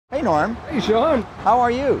Hey, Norm. Hey, Sean. How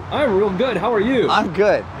are you? I'm real good. How are you? I'm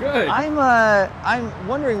good. Good. I'm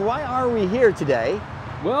wondering, why are we here today?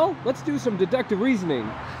 Well, let's do some deductive reasoning.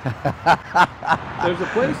 There's a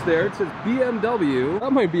place there. It says BMW.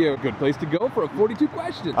 That might be a good place to go for a 42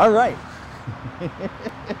 questions. All right.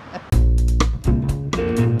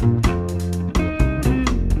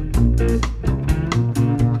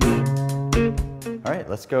 All right,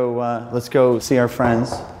 let's go see our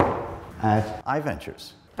friends at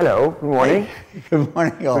iVentures. Hello, good morning. Hey. Good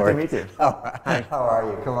morning, Ulrich. Good to meet you. Hi. How are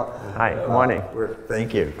you? Come on. Hi, good morning.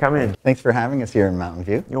 Thank you. Come in. Thanks for having us here in Mountain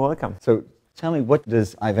View. You're welcome. So tell me, what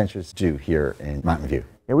does iVentures do here in Mountain View?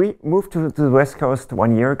 Yeah, we moved to the West Coast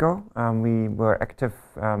 1 year ago. We were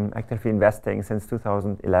actively investing since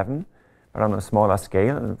 2011, but on a smaller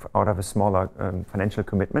scale, out of a smaller financial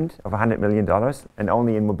commitment of $100 million, and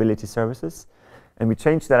only in mobility services. And we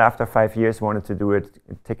changed that after 5 years, wanted to do it,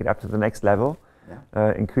 take it up to the next level,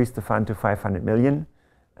 increase the fund to 500 million,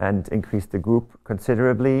 and increase the group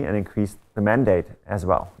considerably, and increase the mandate as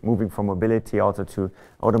well, moving from mobility also to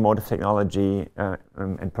automotive technology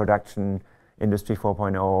and production, Industry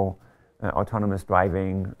 4.0, autonomous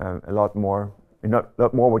driving, a lot more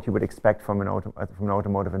what you would expect from an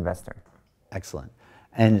automotive investor. Excellent.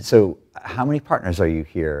 And so how many partners are you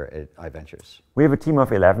here at iVentures? We have a team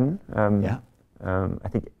of 11. I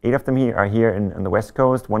think 8 of them are here on the West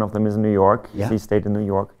Coast. 1 of them is in New York. He stayed in New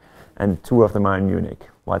York. And 2 of them are in Munich.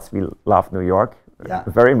 Whilst we love New York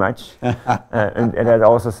very much, and it has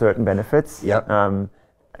also certain benefits.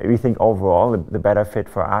 We think overall the better fit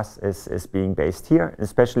for us is being based here,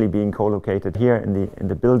 especially being co-located here in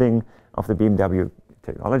the building of the BMW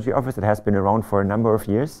technology office. It has been around for a number of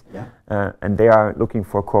years, and they are looking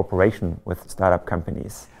for cooperation with startup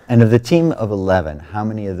companies. And of the team of 11, how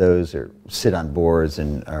many of those sit on boards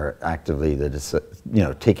and are actively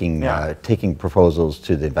taking proposals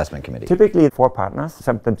to the investment committee? Typically 4 partners.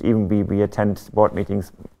 Sometimes even we attend board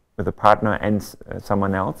meetings with a partner and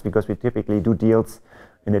someone else, because we typically do deals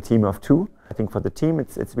in a team of 2. I think for the team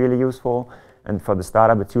it's really useful, and for the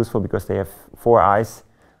startup it's useful because they have 4 eyes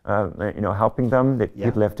helping them.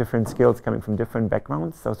 People have different skills coming from different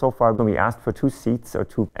backgrounds. So far when we asked for 2 seats or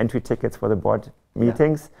 2 entry tickets for the board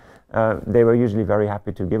meetings, they were usually very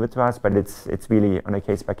happy to give it to us, but it's really on a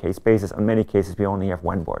case-by-case basis. In many cases we only have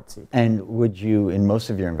 1 board seat. And would you, in most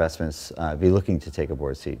of your investments, be looking to take a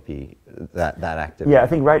board seat, be that active? Yeah, I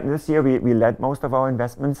think right this year we led most of our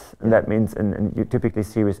investments, and that means in you typically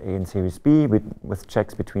Series A and Series B with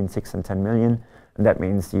checks between 6 and 10 million. And that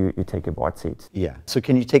means you take a board seat. Yeah. So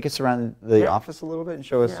can you take us around the office a little bit and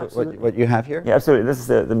show us what you have here? Yeah, absolutely. This is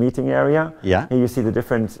the meeting area. Yeah. Here you see the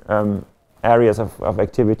different areas of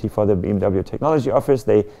activity for the BMW technology office.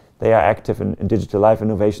 They are active in digital life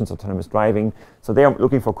innovations, autonomous driving. So they are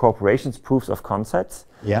looking for corporations, proofs of concepts.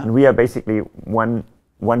 Yeah. And we are basically one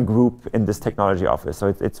group in this technology office. So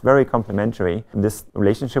it's very complementary. And this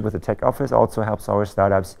relationship with the tech office also helps our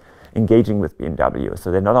startups engaging with BMW.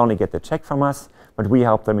 So they not only get the check from us, but we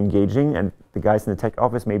help them engaging, and the guys in the tech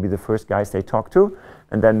office may be the first guys they talk to,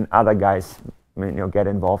 and then other guys get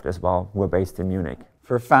involved as well who are based in Munich.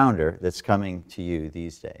 For a founder that's coming to you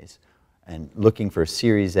these days and looking for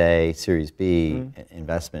Series A, Series B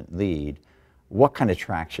investment lead, what kind of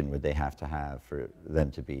traction would they have to have for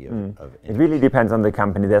them to be of interest? It really depends on the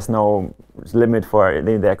company. There's no limit for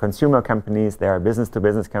they're consumer companies, they are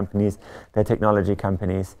business-to-business companies, they're technology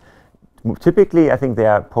companies. Typically, I think they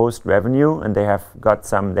are post-revenue, and they have got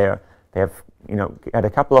some. They have had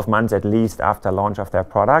a couple of months at least after launch of their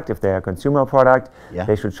product. If they're a consumer product,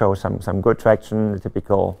 they should show some good traction. The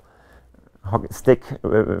typical hockey stick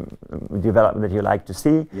development that you like to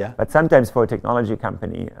see. Yeah. But sometimes for a technology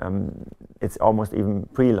company, it's almost even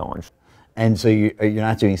pre-launch. And so you're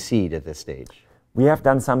not doing seed at this stage? We have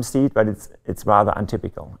done some seed, but it's rather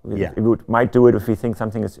untypical. We might do it if we think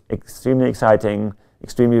something is extremely exciting,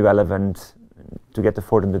 extremely relevant to get the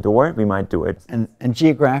foot in the door. We might do it. And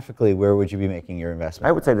geographically, where would you be making your investment?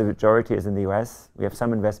 I would say the majority is in the US. We have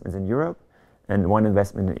some investments in Europe and 1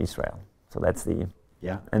 investment in Israel. So that's the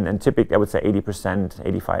and typically I would say 80%,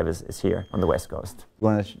 85% is here on the West Coast. You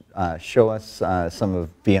want to show us some of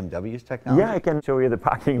BMW's technology? Yeah, I can show you the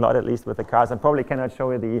parking lot at least with the cars. I probably cannot show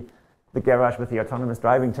you the garage with the autonomous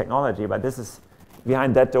driving technology, but this is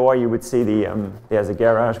behind that door. You would see there's a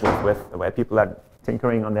garage with where people are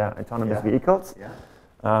tinkering on their autonomous vehicles.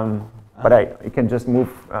 But I can just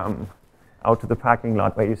move out to the parking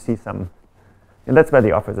lot where you see some, and that's where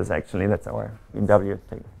the office is actually. That's our BMW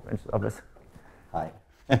office. Hi.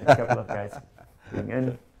 A couple of guys being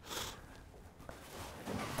in.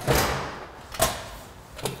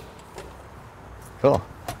 Cool.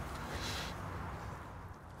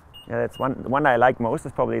 Yeah, that's one I like most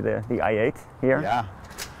is probably the i8 here. Yeah.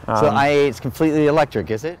 So i8 is completely electric,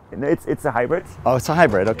 is it? It's a hybrid. Oh, it's a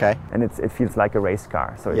hybrid, okay. And it feels like a race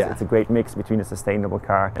car. So Yeah. it's a great mix between a sustainable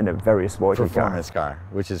car and a very sporty Performance car,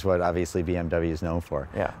 which is what obviously BMW is known for.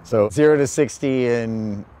 Yeah. So 0 to 60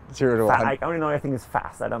 in 0 to 100. I only know I think it's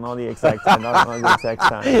fast. I don't know the exact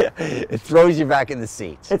time. It throws you back in the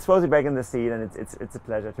seat. It throws you back in the seat, and it's a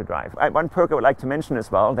pleasure to drive. One perk I would like to mention as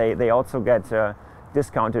well, they also get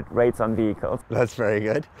discounted rates on vehicles. That's very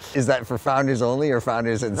good. Is that for founders only or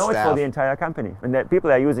founders and no, staff? No, it's for the entire company. And that people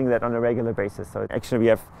are using that on a regular basis. So actually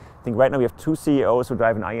I think right now we have 2 CEOs who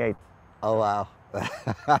drive an i8. Oh, wow.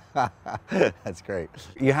 That's great.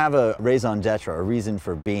 You have a raison d'etre, a reason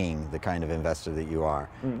for being the kind of investor that you are.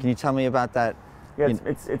 Can you tell me about that? Yeah,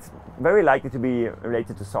 it's very likely to be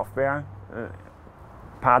related to software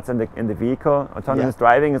parts in the vehicle. Autonomous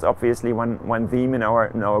driving is obviously one theme in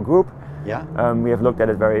our group. Yeah. We have looked at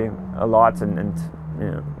it a lot and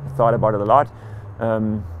thought about it a lot.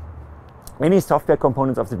 Many software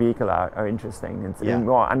components of the vehicle are interesting. It's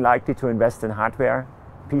more unlikely to invest in hardware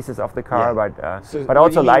pieces of the car, but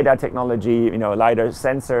also LiDAR technology, LiDAR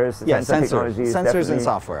sensors, sensor technology. Sensors and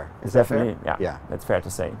software. Is definitely, yeah, that's fair to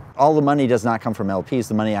say. All the money does not come from LPs.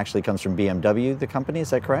 The money actually comes from BMW, the company.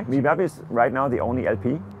 Is that correct? BMW is right now the only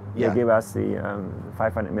LP. They give us the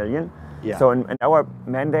 500 million. Yeah. So in our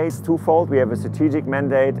mandate is twofold. We have a strategic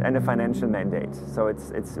mandate and a financial mandate. So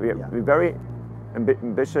we're very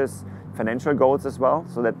ambitious financial goals as well.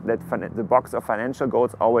 So that the box of financial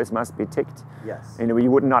goals always must be ticked. Yes. We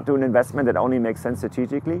would not do an investment that only makes sense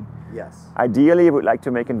strategically. Yes. Ideally, we would like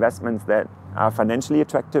to make investments that are financially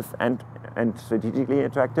attractive and strategically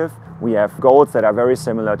attractive. We have goals that are very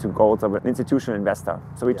similar to goals of an institutional investor.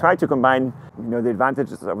 So we try to combine the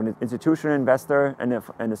advantages of an institutional investor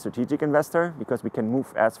and a strategic investor, because we can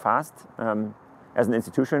move as fast as an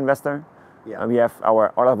institutional investor. Yeah. We have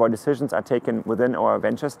all of our decisions are taken within our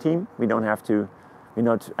ventures team. We don't have to, we're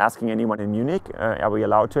not asking anyone in Munich, are we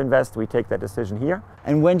allowed to invest? We take that decision here.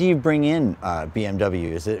 And when do you bring in BMW?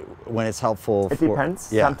 Is it when it's helpful? It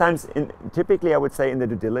depends. Yeah. Sometimes, typically I would say in the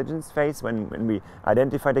due diligence phase, when we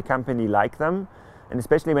identify the company, like them, and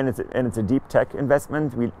especially when it's a deep tech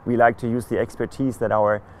investment, we like to use the expertise that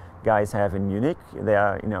our guys have in Munich. There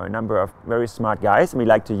are a number of very smart guys, and we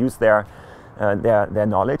like to use their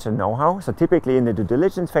knowledge and know-how. So typically in the due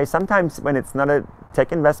diligence phase, sometimes when it's not a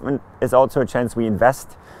tech investment, is also a chance we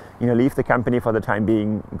invest, leave the company for the time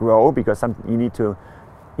being, grow, because you need to,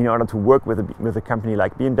 in order to work with a company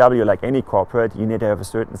like BMW, like any corporate, you need to have a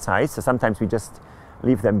certain size. So sometimes we just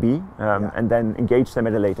leave them be and then engage them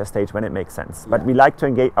at a later stage when it makes sense. But we like to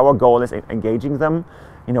engage, our goal is engaging them.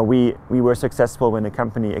 We were successful when a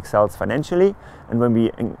company excels financially and when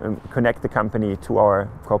we connect the company to our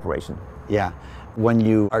corporation. Yeah. When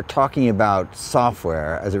you are talking about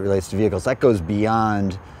software as it relates to vehicles, that goes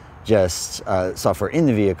beyond just software in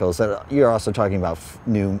the vehicles. You're also talking about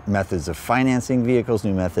new methods of financing vehicles,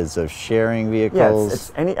 new methods of sharing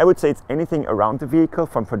vehicles. Yes, I would say it's anything around the vehicle,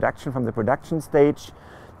 from the production stage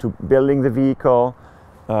to building the vehicle.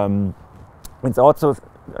 It's also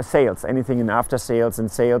sales, anything in after sales, and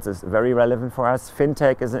sales is very relevant for us.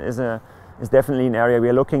 Fintech is definitely an area we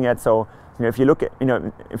are looking at. So if you look at the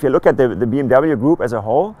BMW group as a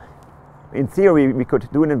whole, in theory we could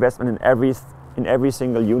do an investment in every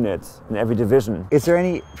single unit, in every division. Is there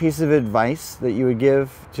any piece of advice that you would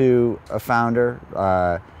give to a founder,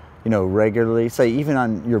 regularly? Say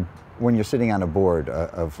even when you're sitting on a board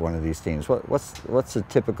of one of these teams, what's a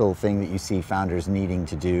typical thing that you see founders needing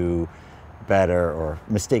to do better, or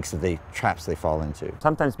mistakes traps they fall into?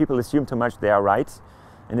 Sometimes people assume too much they are right.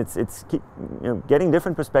 And it's getting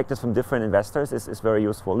different perspectives from different investors is very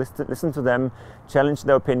useful. Listen to them, challenge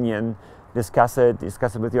their opinion, discuss it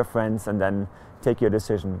with your friends, and then take your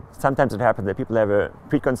decision. Sometimes it happens that people have a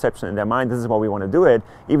preconception in their mind, this is what we want to do it,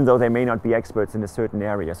 even though they may not be experts in a certain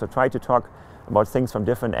area. So try to talk about things from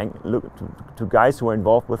different to guys who are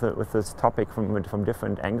involved with this topic from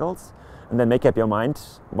different angles, and then make up your mind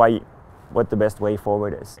what the best way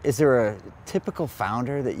forward is. Is there a typical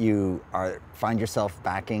founder that you find yourself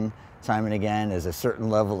backing time and again? Is a certain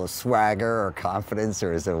level of swagger or confidence,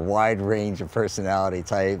 or is it a wide range of personality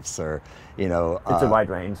types, or it's a wide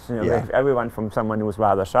range. We have everyone from someone who's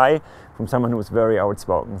rather shy, from someone who's very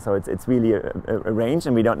outspoken. So it's really a range,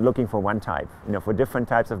 and we don't looking for one type. For different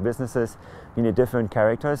types of businesses, you need different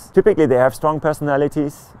characters. Typically, they have strong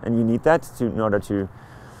personalities, and you need that in order to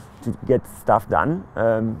get stuff done.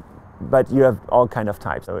 but you have all kind of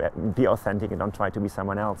types. So be authentic and don't try to be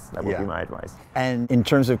someone else. That would be my advice. And in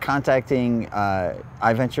terms of contacting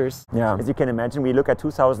iVentures? Yeah, as you can imagine, we look at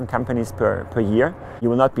 2,000 companies per year. You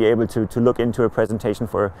will not be able to look into a presentation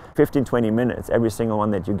for 15, 20 minutes, every single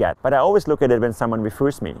one that you get. But I always look at it when someone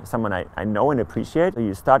refers me, someone I know and appreciate. So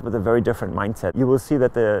you start with a very different mindset. You will see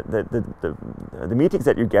that the meetings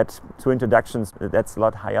that you get through introductions, that's a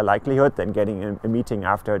lot higher likelihood than getting a meeting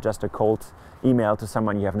after just a cold email to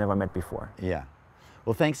someone you have never met before. Yeah.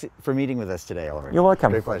 Well, thanks for meeting with us today, Oliver. You're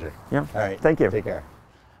welcome. Great pleasure. Yeah. All right. Thank you. Take care.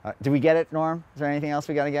 Do we get it, Norm? Is there anything else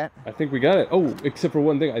we got to get? I think we got it. Oh, except for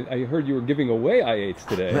one thing. I heard you were giving away i8s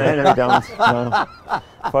today. No, we don't. No.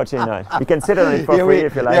 Fortunately not. You can sit on it for free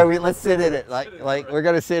if you like. Yeah, let's sit in it. Like we're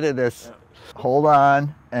going to sit in this. Yeah. Hold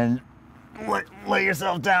on and lay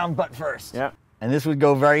yourself down butt first. Yeah. And this would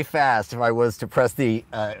go very fast if I was to press the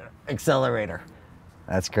accelerator.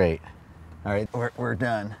 That's great. All right, we're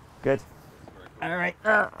done. Good. All right.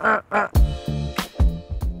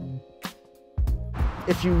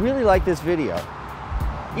 If you really like this video,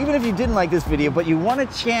 even if you didn't like this video, but you want a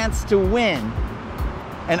chance to win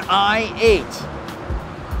an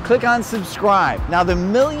i8, click on subscribe. Now, the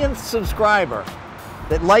millionth subscriber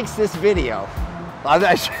that likes this video,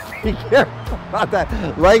 I should be careful about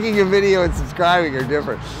that. Liking a video and subscribing are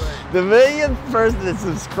different. The millionth person that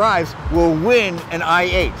subscribes will win an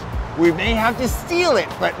i8. We may have to steal it,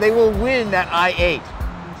 but they will win that i8.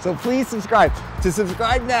 So please subscribe. To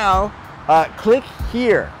subscribe now, click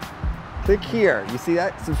here. Click here. You see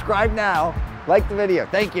that? Subscribe now. Like the video.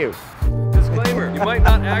 Thank you. Disclaimer, you might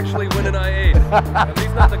not actually win an i8. At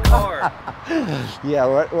least not the car. Yeah,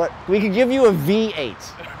 what? We could give you a V8.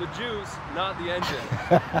 The juice, not the engine.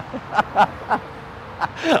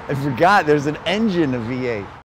 I forgot there's an engine of V8.